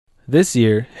This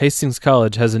year, Hastings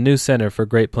College has a new Center for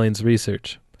Great Plains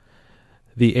Research,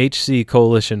 the HC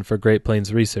Coalition for Great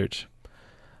Plains Research.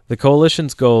 The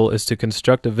Coalition's goal is to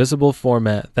construct a visible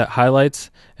format that highlights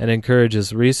and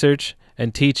encourages research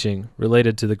and teaching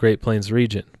related to the Great Plains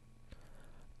region.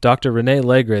 Dr. Renee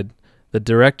Legrid, the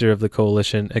director of the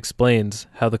Coalition, explains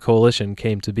how the Coalition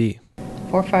came to be.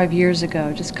 4 or 5 years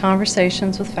ago, just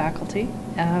conversations with faculty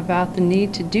about the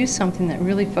need to do something that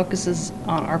really focuses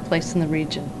on our place in the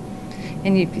region.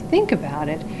 And if you think about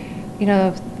it,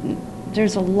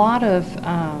 there's a lot of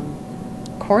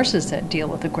courses that deal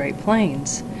with the Great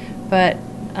Plains, but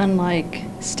unlike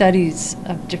studies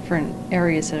of different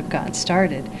areas that have gotten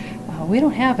started, we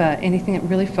don't have anything that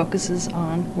really focuses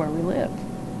on where we live.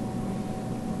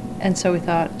 And so we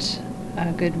thought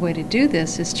a good way to do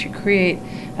this is to create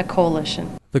a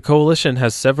coalition. The Coalition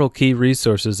has several key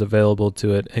resources available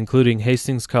to it, including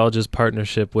Hastings College's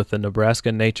partnership with the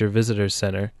Nebraska Nature Visitors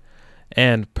Center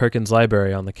and Perkins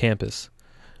Library on the campus,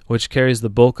 which carries the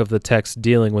bulk of the text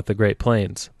dealing with the Great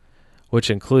Plains, which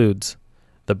includes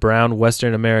the Brown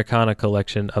Western Americana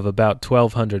collection of about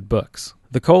 1,200 books.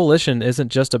 The Coalition isn't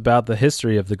just about the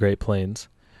history of the Great Plains.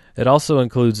 It also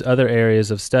includes other areas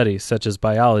of study, such as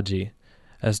biology,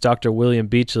 as Dr. William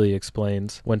Beachley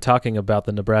explains when talking about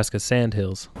the Nebraska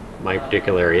Sandhills. My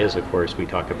particular areas, of course, we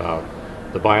talk about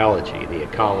the biology, the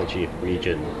ecology of the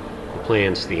region, the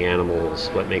plants, the animals,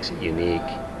 what makes it unique.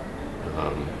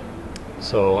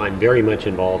 So I'm very much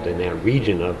involved in that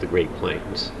region of the Great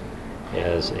Plains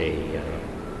as an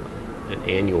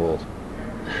annual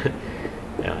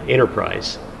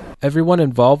enterprise. Everyone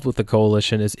involved with the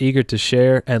Coalition is eager to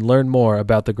share and learn more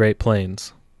about the Great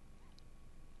Plains.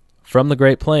 From the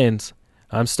Great Plains,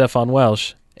 I'm Stefan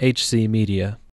Welsh, HC Media.